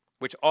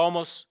 which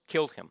almost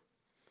killed him,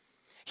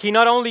 he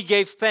not only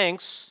gave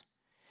thanks,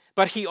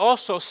 but he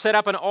also set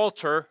up an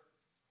altar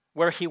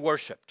where he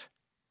worshiped.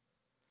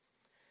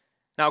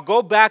 Now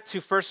go back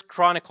to 1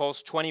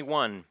 Chronicles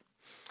 21.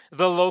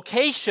 The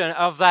location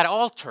of that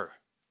altar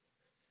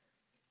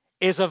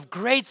is of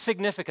great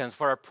significance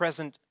for our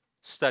present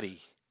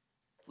study.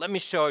 Let me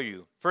show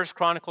you. 1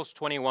 Chronicles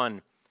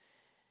 21.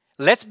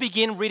 Let's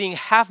begin reading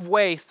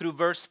halfway through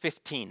verse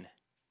 15.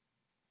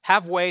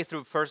 Halfway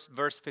through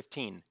verse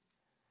 15.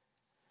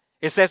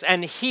 It says,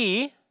 "And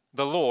he,"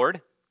 the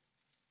Lord,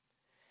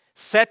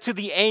 "said to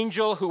the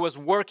angel who was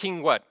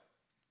working" what?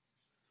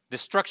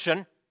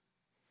 Destruction.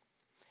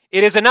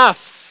 "It is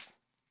enough.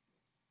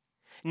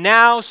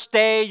 Now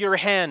stay your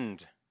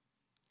hand."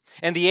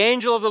 And the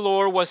angel of the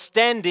Lord was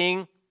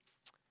standing,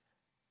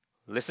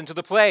 listen to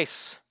the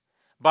place,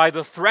 by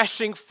the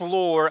threshing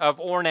floor of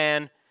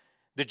Ornan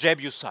the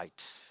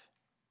Jebusite.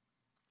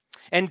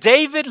 And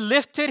David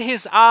lifted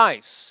his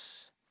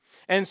eyes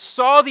and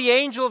saw the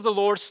angel of the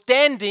Lord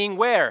standing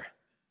where?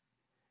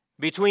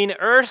 Between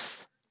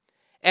earth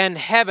and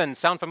heaven.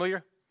 Sound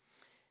familiar?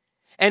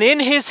 And in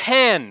his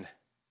hand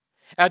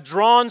a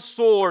drawn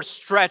sword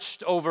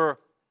stretched over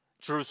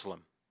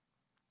Jerusalem.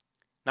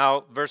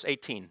 Now, verse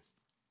 18.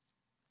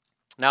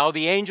 Now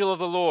the angel of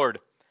the Lord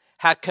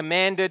had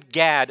commanded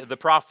Gad the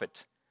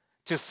prophet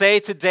to say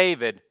to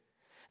David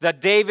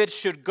that David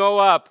should go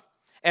up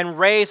and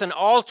raise an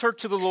altar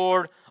to the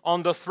Lord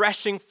on the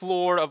threshing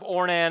floor of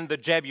Ornan the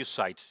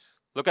Jebusite.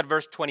 Look at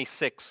verse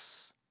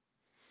 26.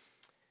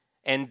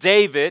 And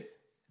David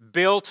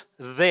built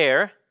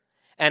there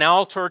an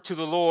altar to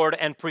the Lord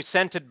and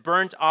presented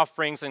burnt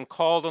offerings and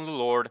called on the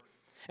Lord.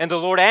 And the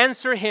Lord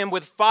answered him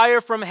with fire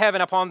from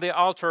heaven upon the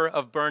altar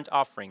of burnt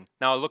offering.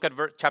 Now look at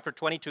chapter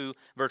 22,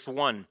 verse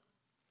 1.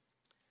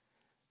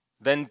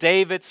 Then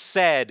David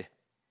said,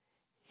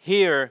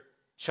 "Here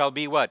shall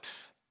be" what?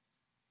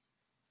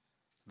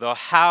 "The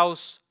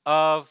house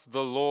of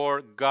the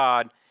Lord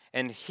God,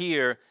 and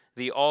here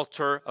the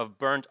altar of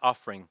burnt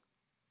offering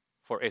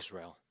for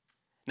Israel."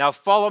 Now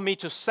follow me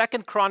to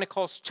 2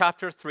 Chronicles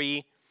chapter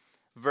 3,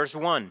 verse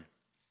 1.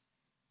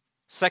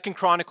 2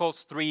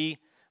 Chronicles 3,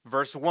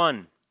 verse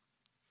 1.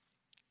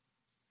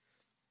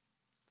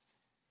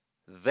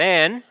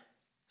 Then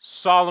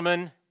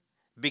Solomon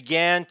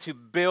began to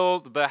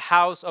build the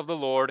house of the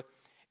Lord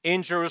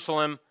in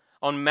Jerusalem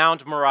on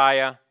Mount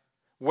Moriah,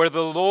 where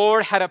the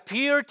Lord had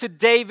appeared to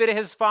David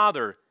his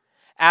father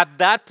at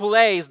that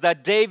place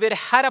that David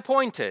had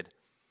appointed.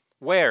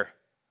 Where?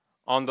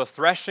 On the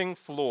threshing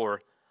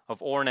floor of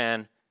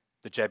Ornan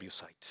the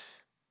Jebusite.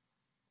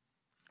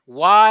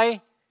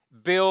 Why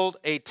build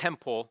a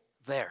temple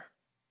there?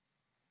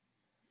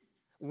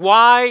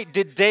 Why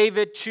did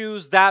David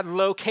choose that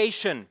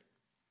location?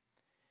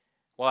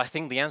 Well, I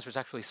think the answer is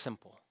actually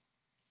simple.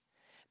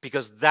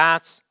 Because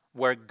that's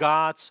where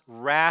God's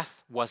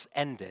wrath was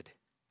ended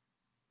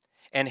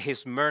and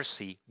his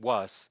mercy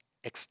was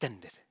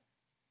extended.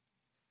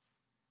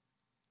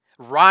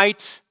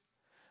 Right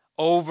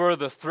over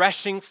the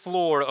threshing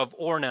floor of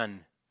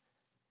Ornan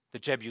the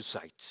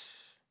Jebusite.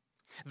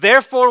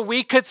 Therefore,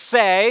 we could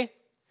say,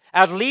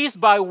 at least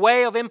by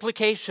way of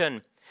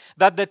implication,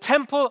 that the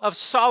Temple of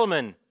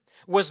Solomon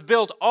was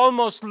built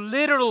almost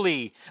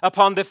literally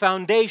upon the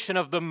foundation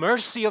of the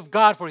mercy of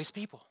God for his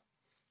people.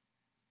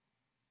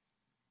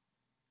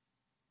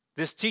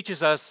 This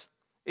teaches us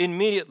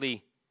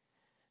immediately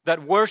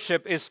that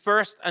worship is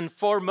first and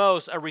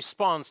foremost a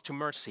response to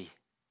mercy.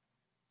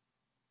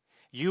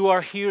 You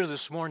are here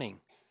this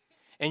morning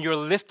and you're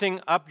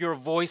lifting up your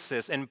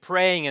voices and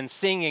praying and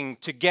singing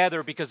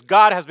together because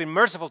God has been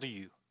merciful to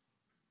you.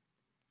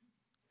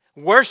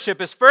 Worship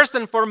is first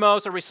and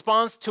foremost a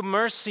response to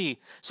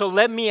mercy. So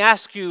let me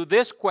ask you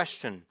this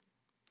question.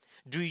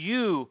 Do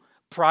you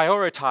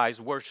prioritize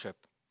worship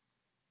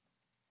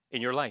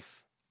in your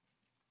life?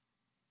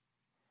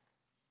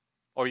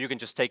 or you can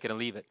just take it and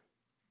leave it.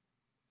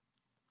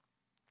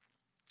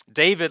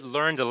 David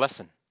learned a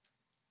lesson.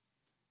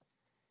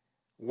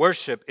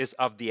 Worship is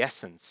of the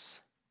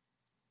essence.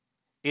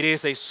 It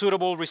is a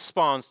suitable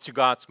response to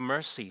God's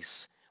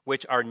mercies,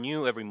 which are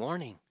new every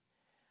morning.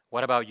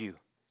 What about you?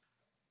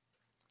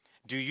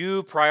 Do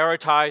you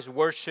prioritize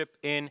worship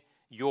in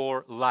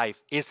your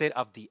life? Is it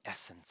of the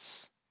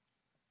essence?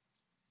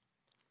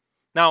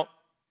 Now,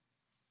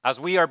 as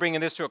we are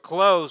bringing this to a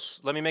close,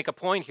 let me make a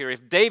point here.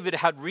 If David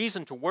had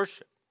reason to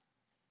worship,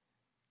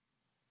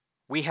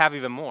 we have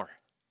even more.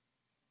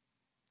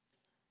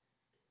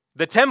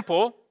 The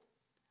temple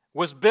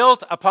was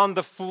built upon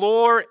the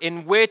floor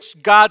in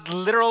which God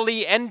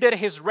literally ended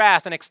his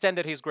wrath and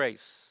extended his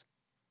grace.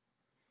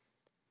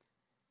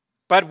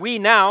 But we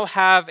now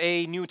have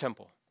a new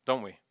temple,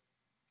 don't we?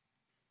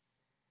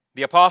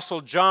 The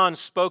Apostle John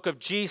spoke of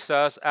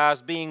Jesus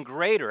as being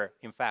greater,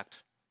 in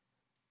fact,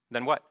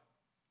 than what?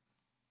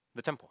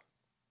 The temple.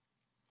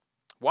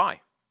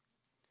 Why?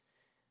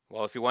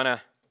 Well, if you want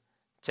to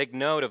take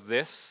note of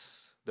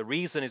this, the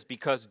reason is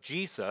because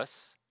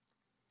Jesus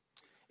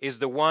is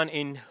the one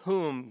in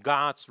whom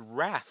God's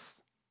wrath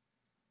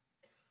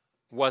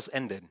was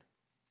ended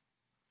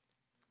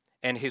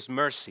and his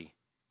mercy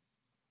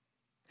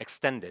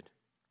extended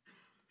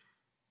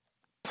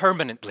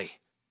permanently.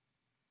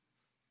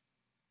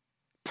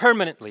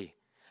 Permanently.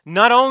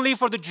 Not only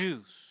for the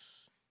Jews,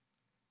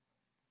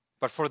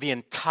 but for the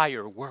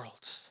entire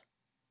world.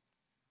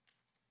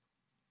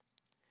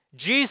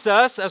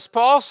 Jesus, as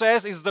Paul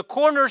says, is the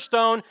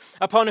cornerstone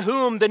upon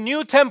whom the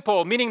new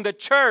temple, meaning the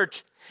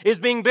church, is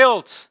being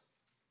built.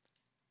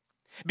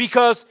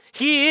 Because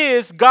he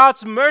is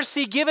God's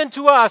mercy given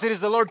to us. It is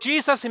the Lord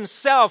Jesus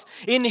himself.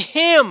 In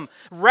him,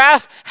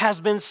 wrath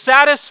has been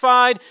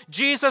satisfied.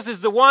 Jesus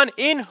is the one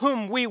in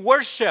whom we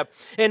worship.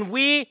 And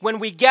when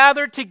we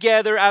gather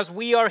together as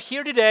we are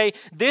here today,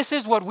 this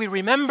is what we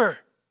remember.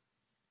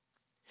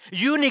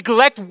 You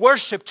neglect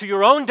worship to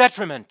your own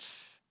detriment.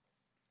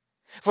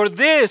 For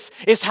this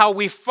is how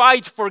we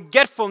fight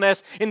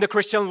forgetfulness in the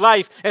Christian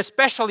life,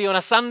 especially on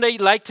a Sunday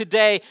like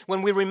today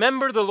when we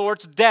remember the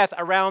Lord's death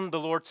around the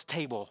Lord's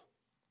table.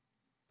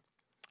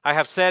 I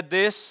have said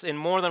this in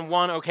more than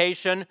one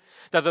occasion,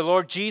 that the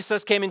Lord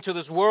Jesus came into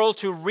this world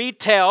to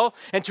retell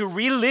and to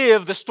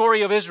relive the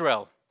story of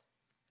Israel.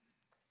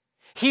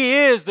 He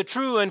is the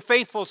true and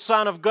faithful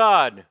Son of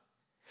God.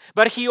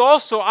 But he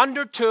also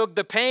undertook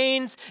the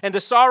pains and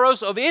the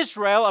sorrows of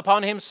Israel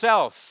upon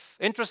himself.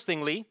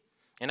 Interestingly,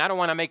 and I don't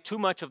want to make too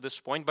much of this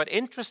point, but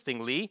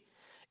interestingly,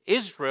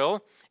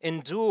 Israel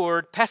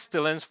endured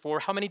pestilence for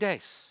how many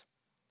days?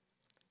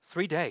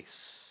 3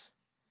 days.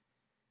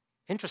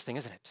 Interesting,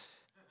 isn't it?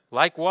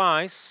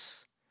 Likewise,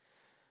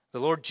 the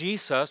Lord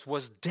Jesus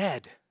was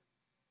dead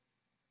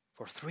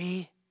for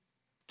 3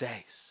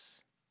 days.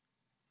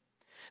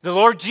 The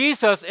Lord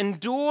Jesus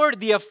endured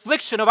the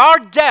affliction of our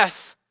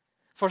death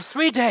for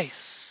 3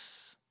 days.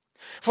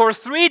 For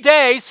 3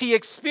 days, he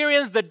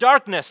experienced the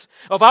darkness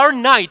of our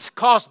night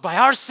caused by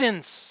our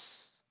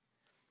sins.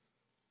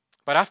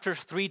 But after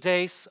 3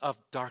 days of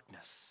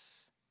darkness,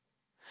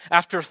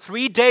 after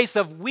 3 days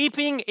of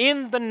weeping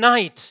in the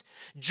night,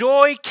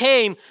 joy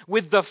came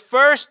with the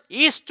first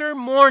Easter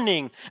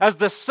morning as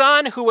the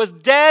son who was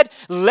dead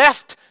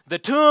left the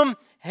tomb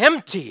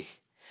empty.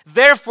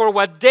 Therefore,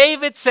 what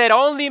David said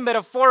only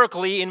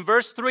metaphorically in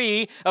verse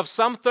 3 of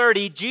Psalm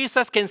 30,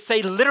 Jesus can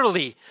say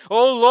literally,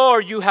 "O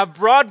Lord, you have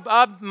brought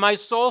up my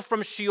soul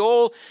from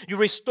Sheol. You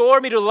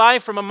restore me to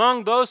life from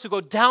among those who go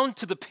down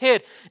to the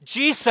pit."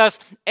 Jesus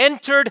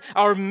entered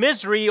our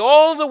misery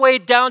all the way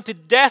down to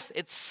death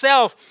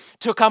itself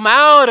to come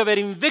out of it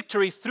in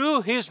victory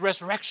through his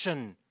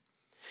resurrection.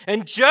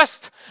 And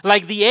just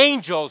like the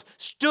angel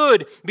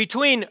stood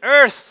between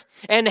earth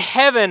and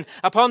heaven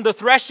upon the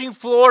threshing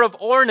floor of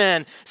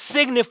Ornan,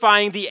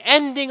 signifying the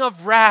ending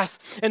of wrath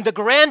and the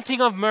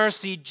granting of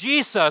mercy,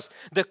 Jesus,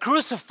 the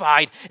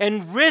crucified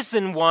and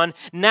risen one,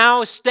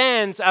 now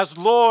stands as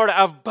Lord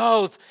of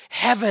both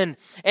heaven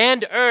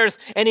and earth,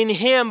 and in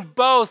him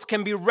both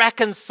can be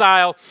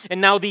reconciled. And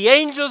now the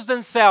angels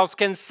themselves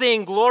can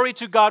sing glory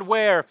to God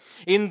where?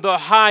 In the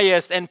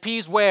highest, and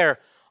peace where?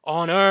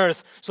 On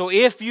earth. So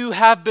if you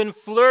have been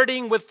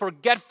flirting with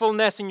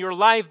forgetfulness in your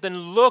life,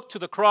 then look to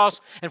the cross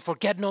and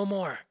forget no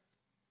more.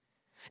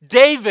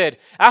 David,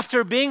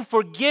 after being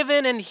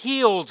forgiven and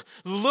healed,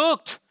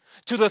 looked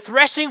to the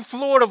threshing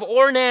floor of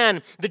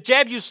Ornan, the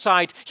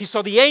Jebusite. He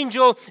saw the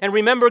angel and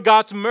remembered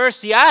God's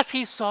mercy as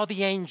he saw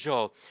the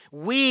angel.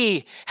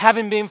 We,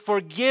 having been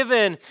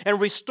forgiven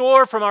and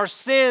restored from our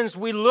sins,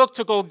 we look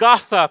to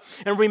Golgotha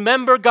and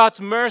remember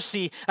God's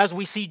mercy as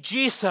we see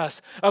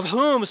Jesus, of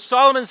whom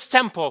Solomon's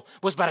temple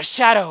was but a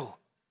shadow.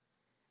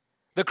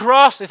 The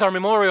cross is our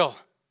memorial.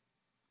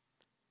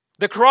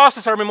 The cross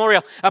is our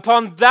memorial.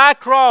 Upon that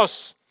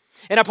cross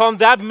and upon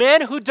that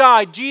man who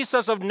died,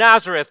 Jesus of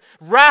Nazareth,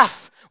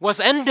 wrath was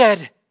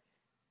ended.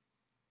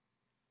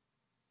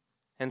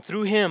 And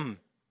through him,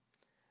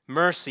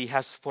 mercy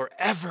has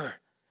forever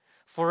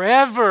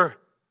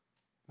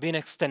been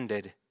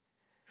extended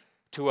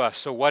to us.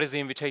 So what is the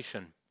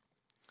invitation?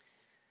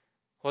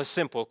 Well, it's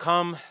simple.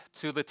 Come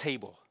to the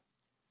table,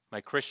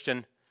 my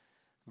Christian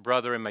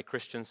brother and my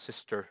Christian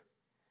sister,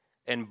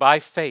 and by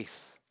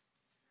faith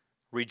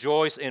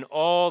rejoice in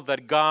all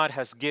that God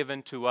has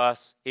given to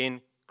us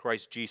in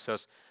Christ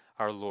Jesus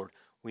our Lord.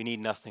 We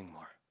need nothing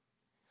more.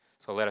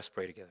 So let us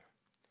pray together.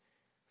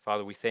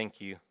 Father, we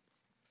thank you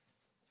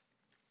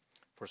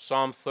for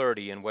Psalm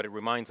 30 and what it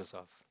reminds us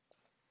of.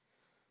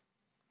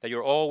 That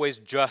you're always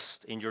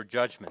just in your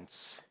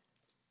judgments.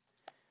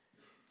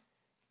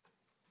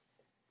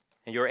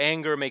 And your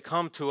anger may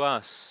come to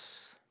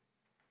us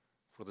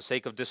for the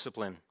sake of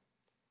discipline.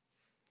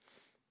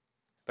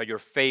 But your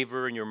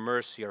favor and your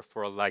mercy are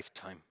for a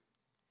lifetime.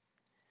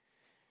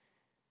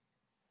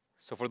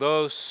 So for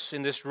those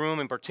in this room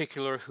in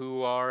particular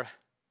who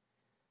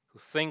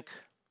think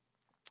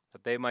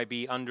that they might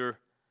be under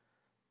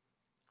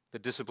the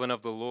discipline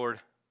of the Lord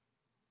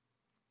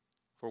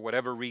for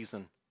whatever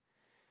reason,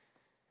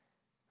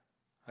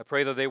 I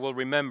pray that they will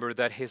remember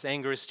that his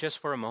anger is just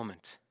for a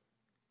moment,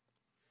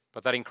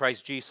 but that in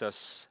Christ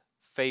Jesus,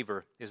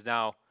 favor is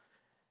now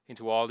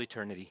into all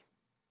eternity.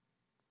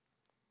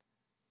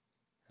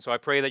 So I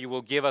pray that you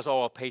will give us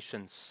all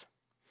patience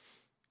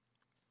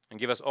and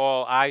give us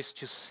all eyes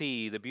to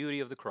see the beauty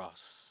of the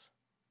cross,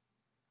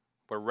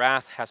 where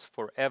wrath has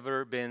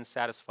forever been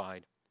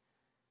satisfied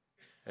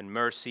and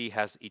mercy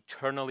has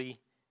eternally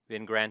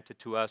been granted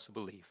to us who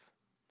believe.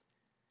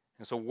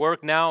 And so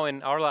work now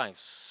in our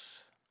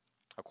lives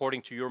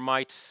according to your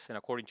might and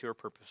according to your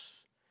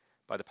purpose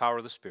by the power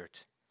of the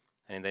Spirit.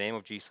 And in the name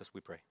of Jesus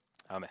we pray.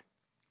 Amen.